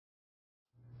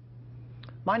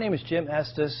My name is Jim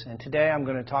Estes, and today I'm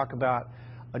going to talk about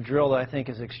a drill that I think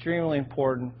is extremely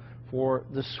important for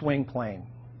the swing plane.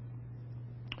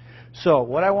 So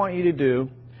what I want you to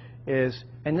do is,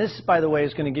 and this by the way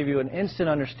is going to give you an instant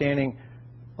understanding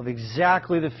of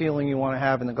exactly the feeling you want to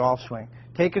have in the golf swing.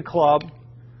 Take a club,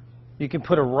 you can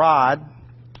put a rod,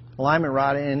 alignment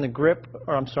rod in the grip,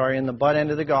 or I'm sorry, in the butt end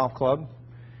of the golf club.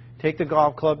 Take the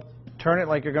golf club, turn it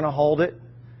like you're going to hold it,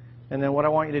 and then what I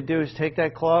want you to do is take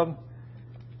that club,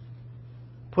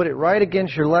 put it right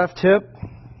against your left hip,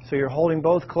 so you're holding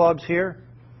both clubs here.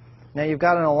 Now you've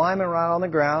got an alignment rod on the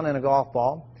ground and a golf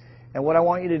ball. And what I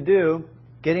want you to do,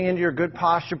 getting into your good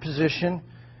posture position,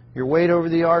 your weight over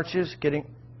the arches,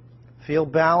 feel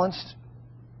balanced.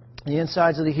 The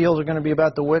insides of the heels are going to be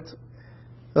about the width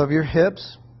of your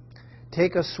hips.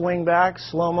 Take a swing back,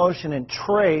 slow motion, and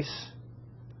trace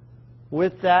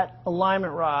with that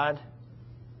alignment rod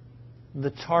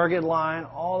the target line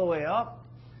all the way up.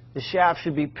 The shaft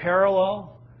should be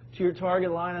parallel to your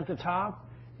target line at the top,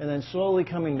 and then slowly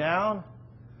coming down,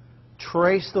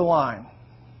 trace the line.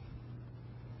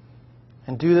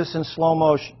 And do this in slow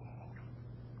motion.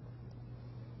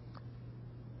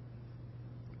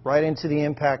 Right into the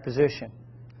impact position.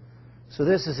 So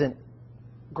this is a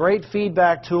great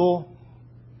feedback tool,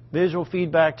 visual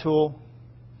feedback tool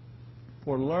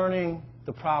for learning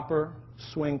the proper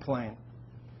swing plane.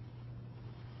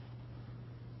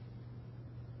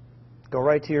 Go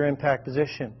right to your impact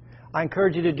position. I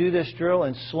encourage you to do this drill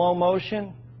in slow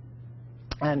motion.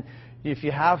 And if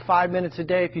you have 5 minutes a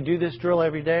day, if you do this drill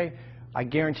every day, I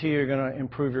guarantee you're going to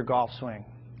improve your golf swing.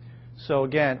 So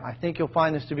again, I think you'll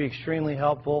find this to be extremely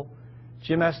helpful.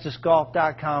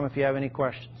 JimEstesGolf.com if you have any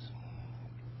questions.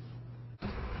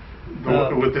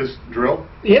 With this drill?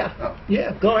 Yeah. Oh.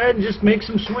 Yeah. Go ahead and just make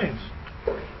some swings.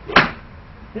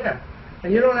 Yeah.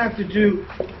 And you don't have to do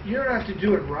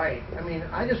it right. I mean,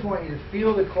 I just want you to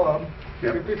feel the club.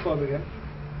 Yep. Grip your club again.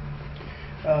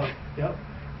 Yep.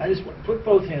 I just want put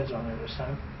both hands on there this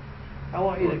time. I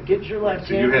want you to get your left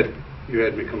hand. You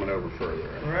had me coming over further.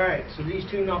 Right. So these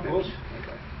two knuckles.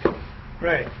 Okay.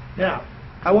 Right. Now,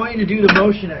 I want you to do the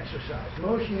motion exercise.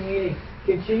 Motion meaning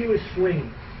continuous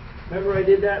swinging. Remember I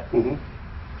did that? Mm-hmm.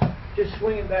 Just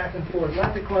swing it back and forth.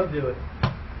 Let the club do it.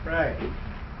 Right.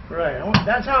 Right.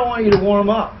 That's how I want you to warm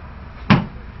up.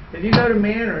 If you go to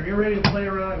Manor and you're ready to play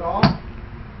around golf,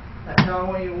 that's how I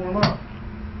want you to warm up.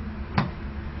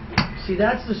 See,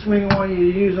 that's the swing I want you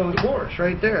to use on the course,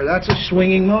 right there. That's a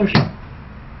swinging motion.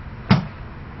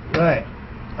 Right.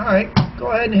 All right.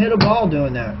 Go ahead and hit a ball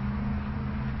doing that.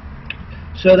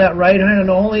 So that right hand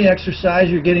only exercise,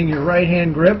 you're getting your right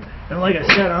hand grip. And like I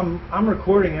said, I'm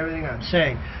recording everything I'm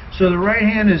saying. So the right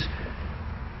hand is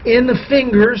in the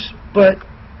fingers, but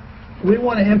we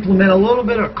want to implement a little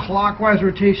bit of clockwise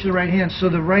rotation of the right hand, so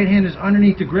the right hand is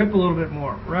underneath the grip a little bit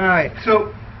more. Right.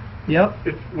 So, yep.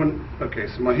 Okay,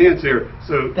 so my hand's here.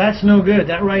 So that's no good.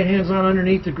 That right hand's not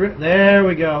underneath the grip. There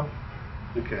we go.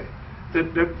 Okay.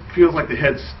 That feels like the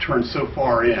head's turned so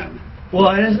far in. Well,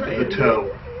 it isn't. The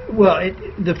toe. Well,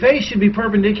 the face should be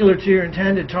perpendicular to your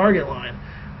intended target line.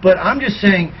 But I'm just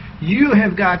saying, you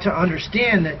have got to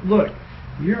understand that, look,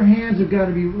 your hands have got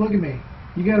to be, look at me,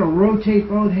 you got to rotate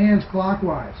both hands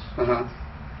clockwise. Uh-huh.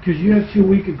 Because you have too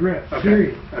weak a grip, okay.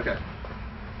 period. Okay.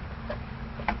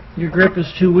 Your grip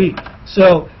is too weak.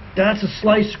 So that's a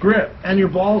slice grip, and your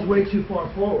ball's way too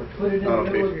far forward. Put it in the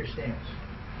middle of your stance.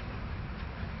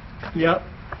 Yep.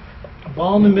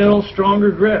 Ball in the middle,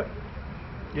 stronger grip.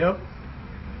 Yep.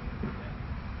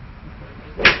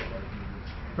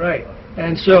 Right.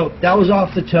 And so that was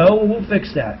off the toe. Well, we'll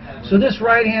fix that. So this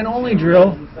right hand only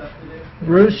drill,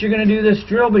 Bruce, you're going to do this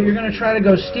drill, but you're going to try to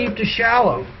go steep to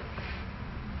shallow.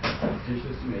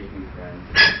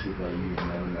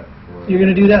 You're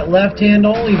going to do that left hand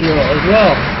only drill as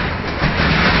well.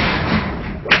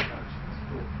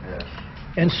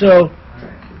 And so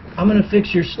I'm going to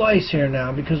fix your slice here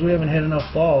now because we haven't hit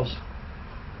enough balls.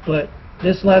 But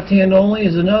this left hand only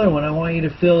is another one. I want you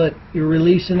to feel that you're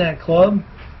releasing that club,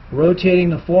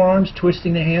 rotating the forearms,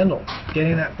 twisting the handle,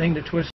 getting that thing to twist.